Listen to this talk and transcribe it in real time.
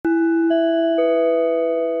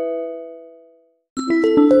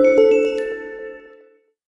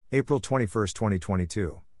April 21,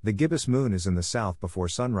 2022. The gibbous moon is in the south before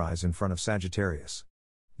sunrise in front of Sagittarius.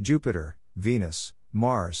 Jupiter, Venus,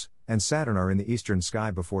 Mars, and Saturn are in the eastern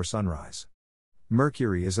sky before sunrise.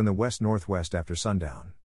 Mercury is in the west-northwest after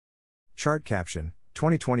sundown. Chart caption: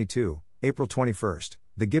 2022, April 21.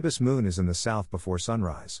 The gibbous moon is in the south before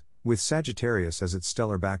sunrise, with Sagittarius as its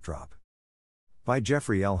stellar backdrop. By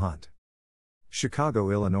Jeffrey L. Hunt.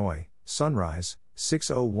 Chicago, Illinois, sunrise,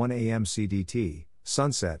 6:01 a.m. CDT,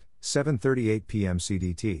 sunset, 7:38 p.m.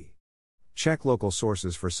 CDT. Check local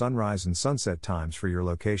sources for sunrise and sunset times for your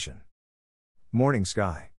location. Morning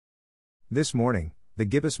sky. This morning, the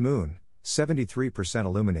gibbous moon, 73%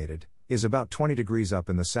 illuminated, is about 20 degrees up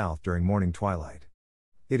in the south during morning twilight.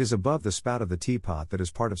 It is above the spout of the teapot that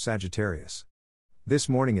is part of Sagittarius. This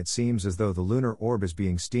morning it seems as though the lunar orb is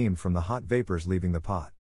being steamed from the hot vapors leaving the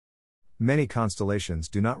pot. Many constellations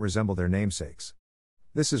do not resemble their namesakes.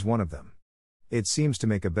 This is one of them. It seems to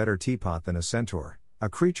make a better teapot than a centaur, a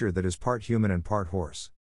creature that is part human and part horse.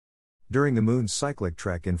 During the moon's cyclic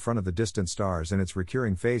trek in front of the distant stars in its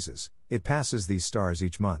recurring phases, it passes these stars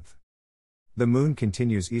each month. The moon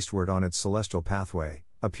continues eastward on its celestial pathway,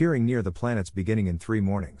 appearing near the planets beginning in 3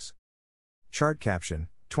 mornings. Chart caption: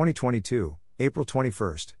 2022, April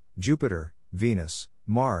 21. Jupiter, Venus,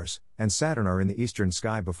 Mars, and Saturn are in the eastern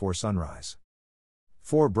sky before sunrise.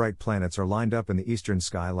 4 bright planets are lined up in the eastern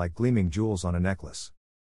sky like gleaming jewels on a necklace.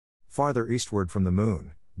 Farther eastward from the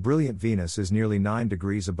moon, brilliant Venus is nearly 9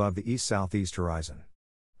 degrees above the east-southeast horizon.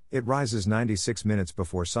 It rises 96 minutes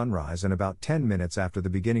before sunrise and about 10 minutes after the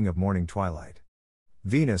beginning of morning twilight.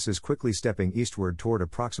 Venus is quickly stepping eastward toward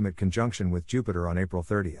approximate conjunction with Jupiter on April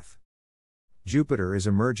 30. Jupiter is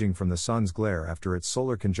emerging from the Sun's glare after its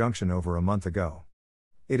solar conjunction over a month ago.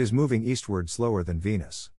 It is moving eastward slower than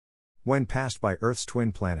Venus. When passed by Earth's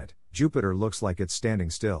twin planet, Jupiter looks like it's standing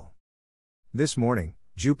still. This morning,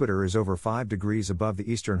 Jupiter is over 5 degrees above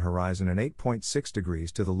the eastern horizon and 8.6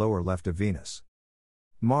 degrees to the lower left of Venus.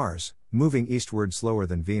 Mars, moving eastward slower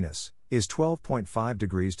than Venus, is 12.5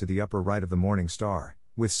 degrees to the upper right of the morning star,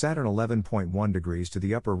 with Saturn 11.1 degrees to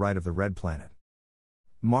the upper right of the red planet.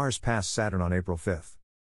 Mars passed Saturn on April 5.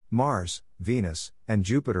 Mars, Venus, and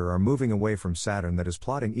Jupiter are moving away from Saturn that is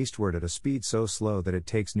plodding eastward at a speed so slow that it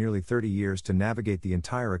takes nearly 30 years to navigate the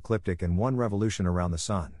entire ecliptic and 1 revolution around the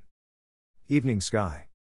Sun. Evening sky.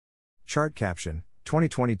 Chart caption: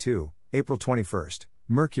 2022, April 21.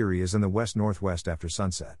 Mercury is in the west-northwest after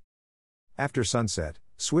sunset. After sunset,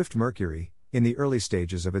 swift Mercury, in the early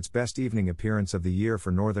stages of its best evening appearance of the year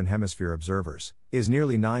for Northern Hemisphere observers, is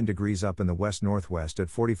nearly 9 degrees up in the west-northwest at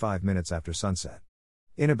 45 minutes after sunset.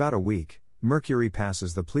 In about a week, Mercury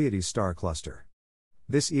passes the Pleiades star cluster.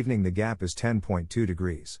 This evening the gap is 10.2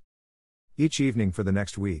 degrees. Each evening for the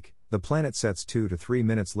next week, the planet sets 2 to 3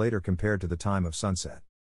 minutes later compared to the time of sunset.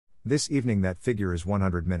 This evening that figure is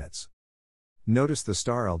 100 minutes. Notice the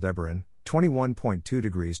star Aldebaran, 21.2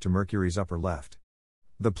 degrees to Mercury's upper left.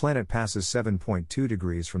 The planet passes 7.2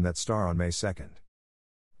 degrees from that star on May 2.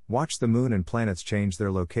 Watch the moon and planets change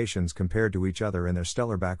their locations compared to each other in their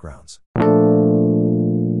stellar backgrounds.